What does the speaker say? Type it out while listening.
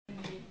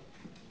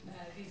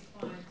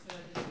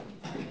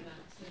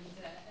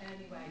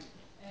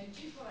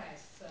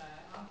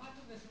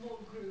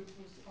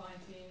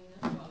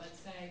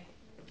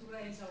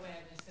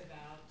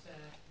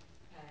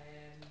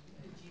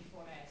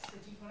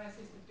G4S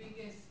is the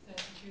biggest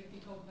security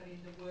company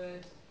in the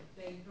world.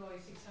 They employ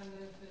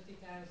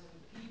 630,000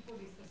 people.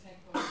 It's the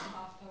second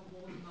after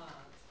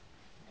Walmart.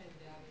 And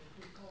they are a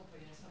good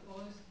company, I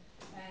suppose.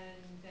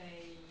 And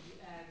they,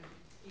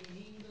 in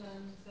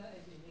England,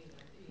 in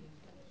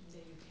the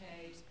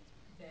UK,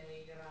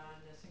 they run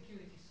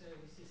security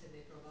services and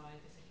they provide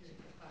security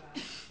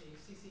apparatus,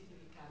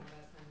 CCTV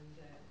cameras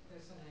and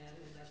personnel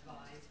and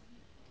advice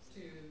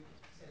to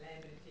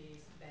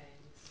celebrities,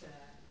 banks,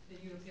 the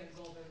European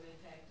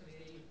government,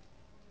 actually,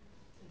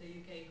 the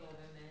UK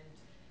government.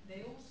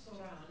 They also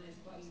run, as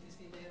quite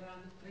interesting, they run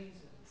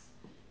prisons.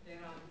 There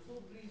are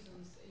 4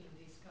 prisons in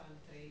this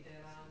country.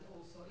 There are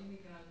also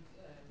immigrant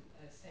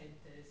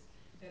centers.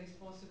 They're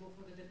responsible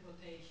for the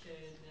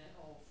deportation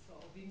of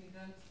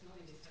immigrants,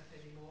 not in this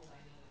country anymore, but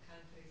in other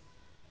countries.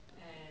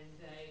 And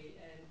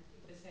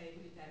the same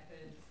it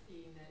happens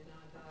in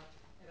another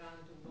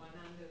around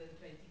 120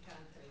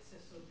 countries.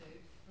 So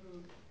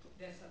through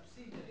their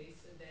subsidiaries,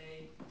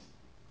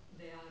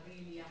 they are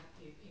really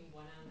active in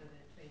 120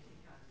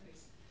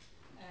 countries.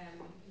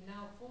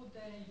 Now for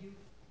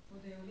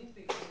the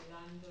Olympics in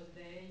London,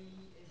 they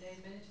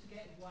managed to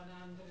get £100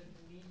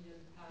 million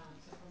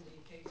from the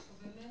UK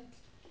government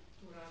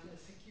to run the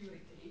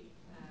security,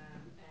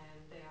 and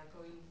they are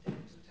going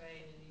to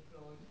train and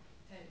employ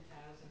 10,000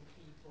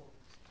 people,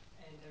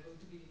 and they're going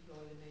to be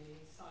deployed mainly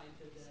inside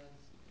the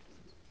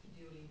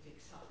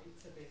Olympic sites,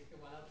 basically,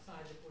 while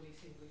outside the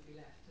policing will be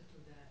left to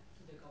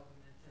the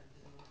government and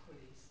the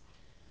police.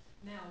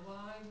 Now,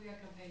 why we are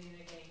campaigning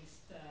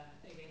against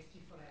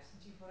G4S?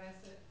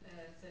 G4S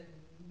has a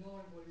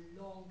normal,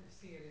 long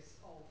series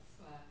of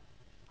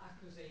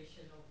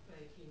accusation of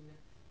breaking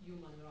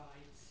human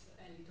rights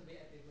a little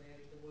bit everywhere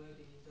in the world,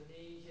 in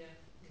Indonesia,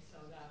 in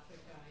South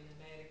Africa, in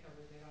America,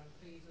 where they run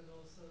prison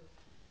also,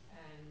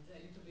 and a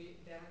little bit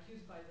they're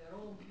accused by their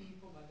own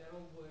people, by their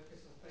own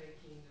workers, of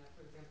breaking,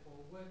 for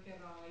example, worker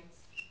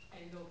rights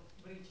and of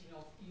breaching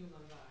of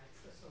human rights,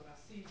 so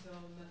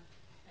racism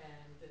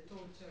and the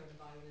torture and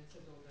violence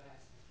and all the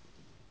rest.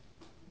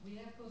 We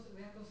are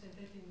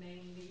concentrating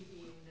mainly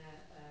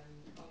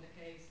on the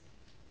case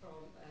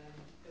from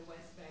the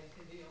West Bank,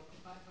 the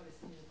occupied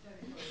Palestinian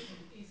territory,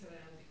 and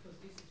Israel, because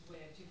this is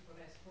where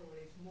G4S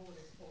probably is more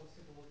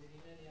responsible than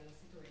in any other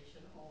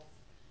situation of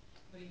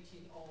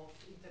breaching of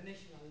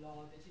international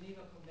law, the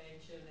Geneva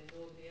Convention and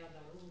all the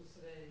other rules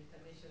that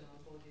international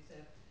bodies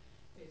have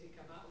basically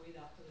come out with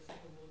after the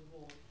Second World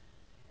War.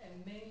 And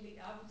mainly,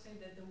 I would say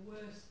that the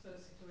worst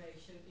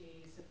situation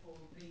is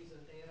for prison.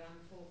 They run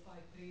 4 or 5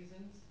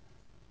 prisons.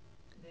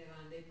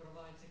 They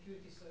provide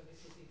security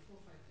services in 4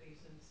 or 5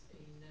 prisons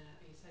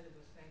inside the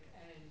West Bank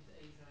and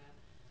Israel,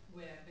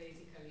 where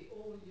basically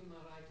all human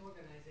rights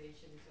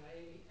organizations,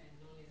 Israeli and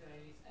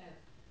non-Israelis,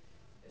 have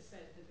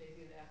said that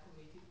basically they are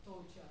committing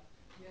torture.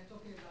 We are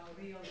talking about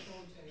real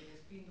torture. It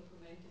has been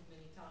documented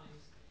many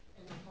times,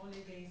 and not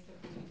only against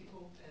the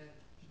political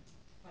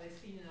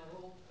Palestinian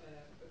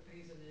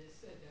prisoners,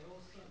 they're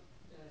also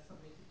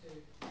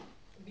submitted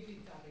to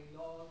military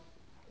law,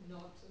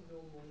 not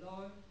normal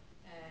law,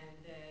 and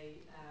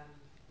they,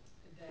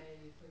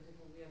 for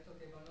example, we are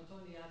talking about not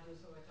only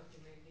adults, but we're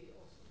talking mainly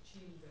also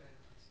children.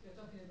 We're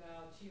talking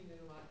about children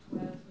who are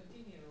 12,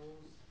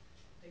 13-year-olds.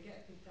 They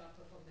get picked up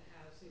from the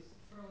houses,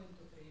 thrown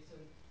into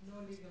prison,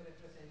 no legal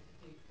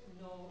representative,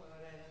 no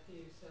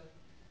relatives.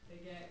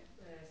 They get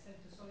sent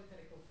to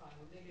solitary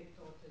confinement. They get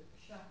tortured,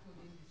 shackled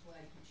in this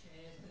way to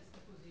chairs. That's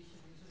the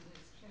position usually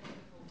they stretch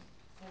for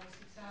 4 or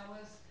 6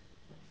 hours.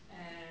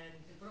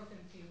 And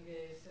broken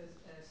fingers,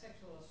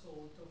 sexual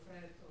assault or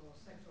threat or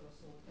sexual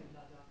assault and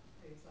other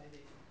things like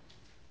this.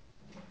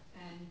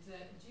 And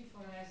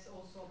G4S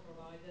also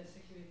provides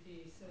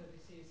security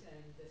services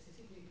and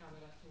CCTV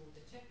camera to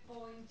the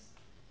checkpoints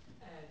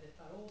that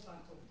are all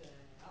part of the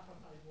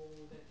apartheid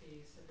wall that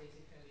is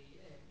basically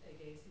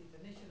against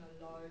international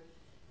law.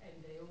 And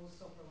they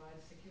also provide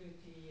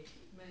security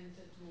equipment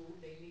to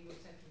the illegal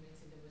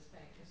settlements in the West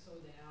Bank. So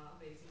they are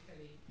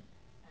basically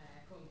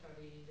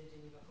contrary the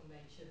Geneva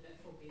Convention that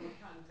forbid a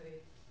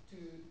country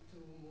to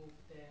move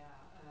their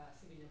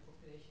civilian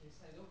population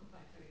inside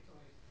occupied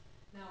territories.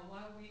 Now,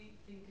 why we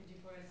think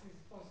G4S is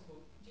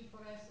responsible?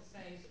 G4S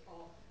says,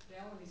 oh,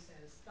 they only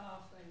sell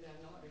stuff and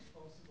they're not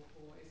responsible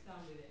for what is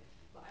done with it.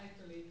 But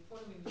actually,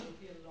 following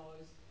European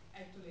laws,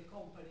 actually a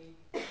company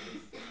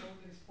is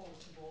only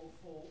responsible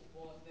for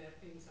what their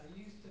things are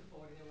used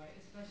for in a way,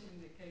 especially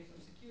in the case of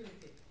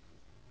security.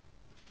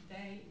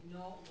 They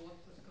know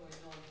what's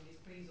going on in this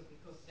prison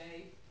because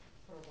they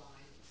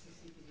provide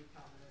CCTV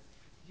cameras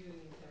during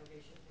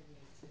interrogation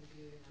techniques and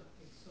during other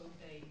things, so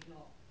they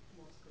know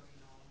what's going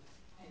on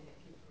and they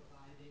keep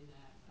providing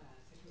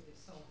security.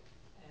 So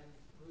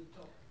we'll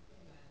talk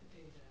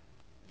in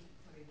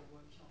the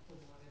workshop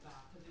more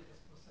about the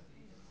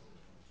responsibility of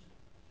unfortunately.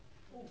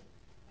 Oh,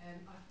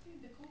 I think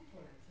the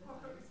corporate.